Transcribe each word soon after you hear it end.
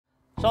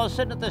So I was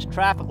sitting at this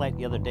traffic light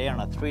the other day on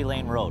a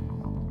 3-lane road.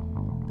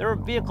 There were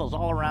vehicles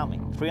all around me,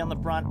 3 on the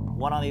front,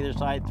 1 on either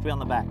side, 3 on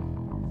the back.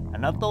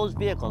 And of those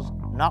vehicles,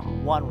 not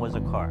one was a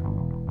car.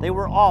 They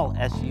were all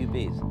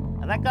SUVs.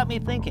 And that got me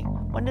thinking,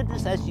 when did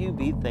this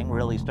SUV thing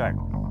really start?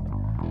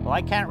 Well,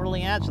 I can't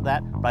really answer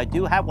that, but I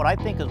do have what I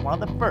think is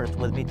one of the first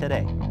with me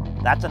today.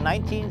 That's a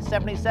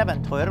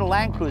 1977 Toyota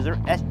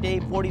Landcruiser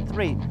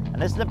SJ43,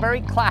 and this is a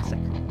very classic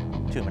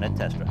 2-minute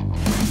test drive.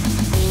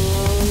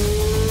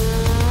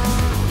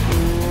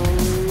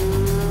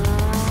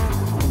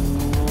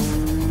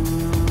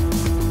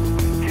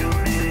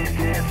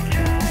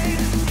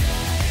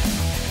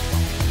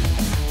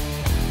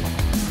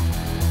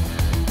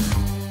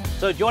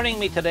 So joining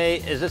me today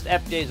is this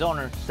FJ's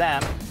owner,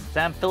 Sam.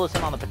 Sam, fill us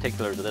in on the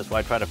particulars of this while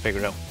I try to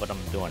figure out what I'm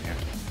doing here.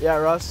 Yeah,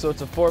 Russ, so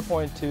it's a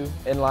 4.2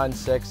 inline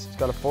 6. It's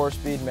got a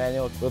 4-speed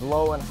manual with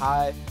low and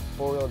high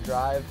 4-wheel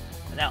drive.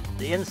 Now,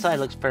 the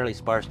inside looks fairly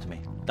sparse to me.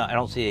 I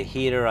don't see a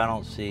heater, I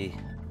don't see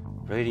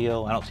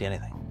radio, I don't see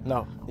anything.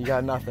 No, you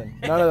got nothing.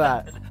 None of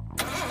that.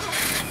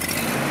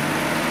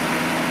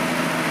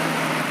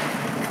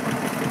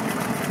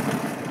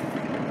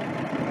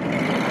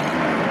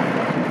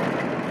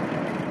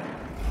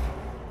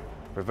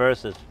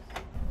 Reverses.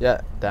 Yeah,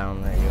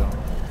 down, there you go.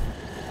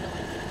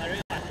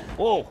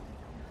 Whoa,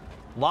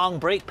 long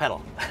brake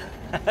pedal.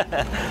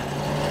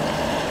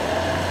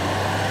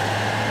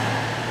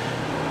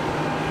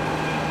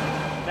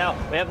 Now,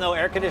 we have no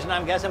air conditioning,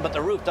 I'm guessing, but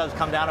the roof does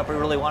come down if we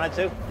really wanted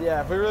to.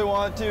 Yeah, if we really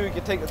wanted to, we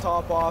could take the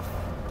top off.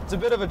 It's a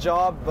bit of a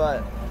job,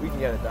 but we can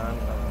get it done.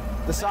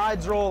 The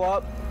sides roll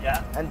up.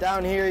 Yeah. And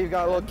down here, you've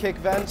got little kick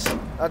vents.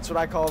 That's what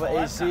I call the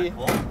AC.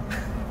 Cool.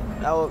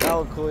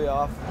 That'll cool you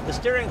off. The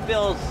steering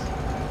feels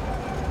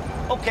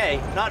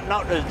okay, not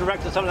as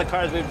direct as some of the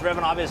cars we've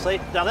driven, obviously.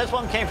 Now, this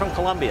one came from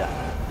Colombia.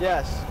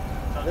 Yes.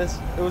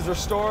 It was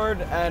restored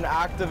and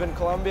active in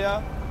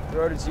Colombia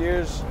throughout its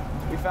years.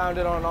 We found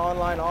it on an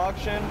online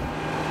auction.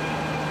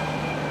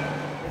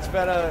 It's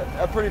been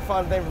a pretty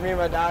fun thing for me and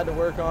my dad to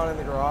work on in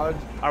the garage.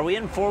 Are we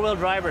in 4-wheel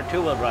drive or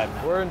 2-wheel drive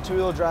now? We're in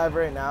 2-wheel drive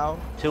right now.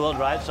 2-wheel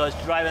drive, so it's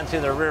driving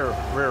through the rear.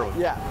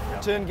 Yeah.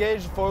 To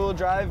engage the 4-wheel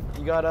drive,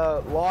 you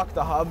gotta lock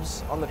the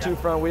hubs on the 2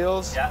 front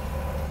wheels. Yeah.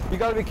 You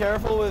gotta be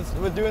careful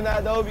with doing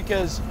that though,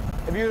 because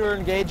if you were to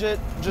engage it,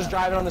 just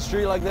driving on the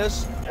street like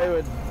this, it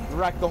would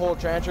wreck the whole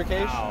transfer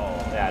case.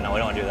 Oh, yeah, no, we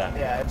don't want to do that.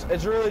 Yeah,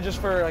 it's really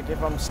just for like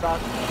if I'm stuck.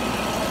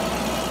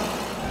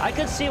 I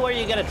could see where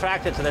you get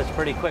attracted to this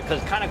pretty quick, because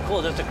it's kind of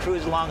cool just to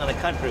cruise along in the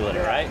country with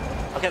it, right?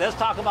 Okay, let's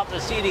talk about the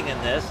seating in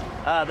this.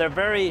 They're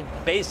very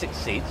basic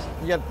seats.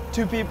 You got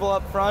 2 people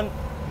up front.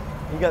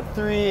 You got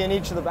 3 in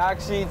each of the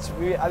back seats.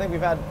 I think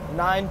we've had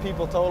 9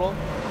 people total.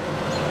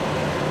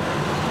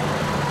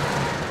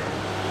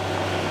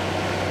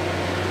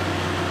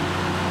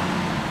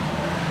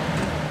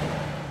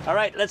 All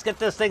right, let's get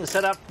this thing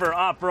set up for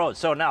off-road.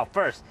 So now,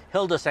 first,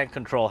 hill descent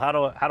control. How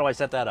do I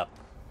set that up?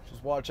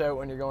 Just watch out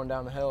when you're going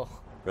down the hill.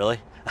 Really?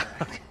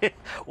 Okay.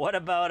 What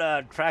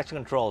about traction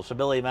control,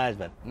 stability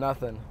management?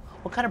 Nothing.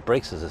 What kind of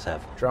brakes does this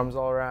have? Drums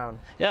all around.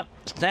 Yep.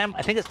 Sam,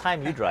 I think it's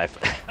time you drive.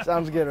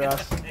 Sounds good,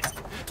 Russ.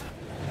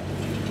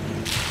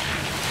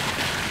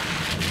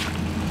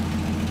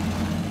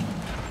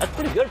 That's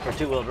pretty good for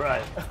 2-wheel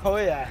drive. Oh,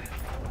 yeah.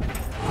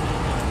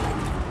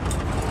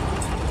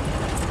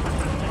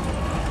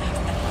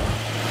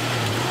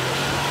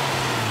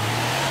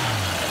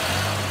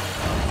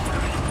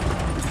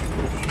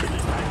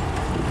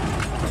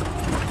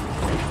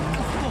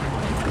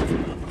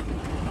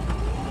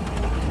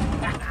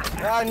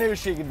 I knew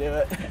she could do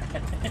it.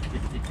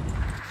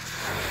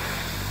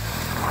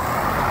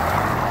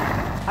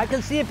 I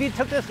can see if you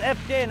took this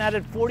FJ and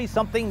added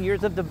 40-something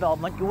years of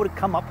development, you would have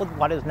come up with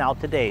what is now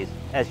today's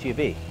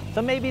SUV.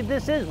 So maybe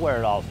this is where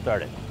it all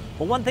started.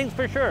 But one thing's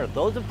for sure,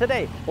 those of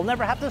today will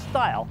never have the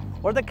style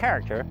or the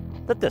character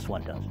that this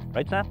one does.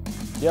 Right, Sam?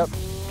 Yep,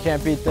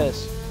 can't beat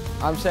this.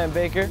 I'm Sam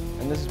Baker,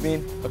 and this has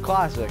been a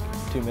classic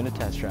 2-minute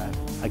test drive.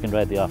 I can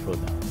drive the off-road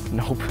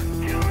now. Nope.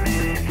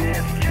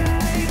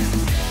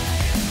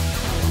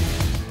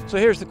 So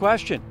here's the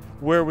question,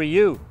 where were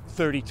you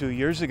 32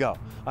 years ago?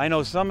 I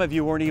know some of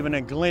you weren't even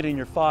a glint in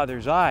your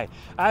father's eye.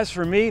 As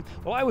for me,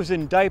 well, I was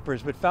in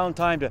diapers, but found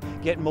time to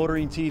get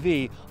Motoring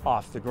TV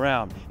off the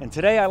ground. And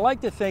today I like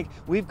to think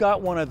we've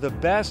got one of the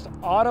best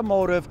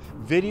automotive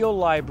video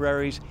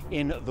libraries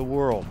in the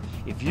world.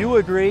 If you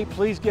agree,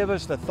 please give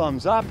us the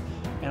thumbs up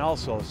and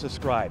also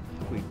subscribe.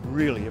 We'd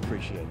really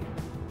appreciate it.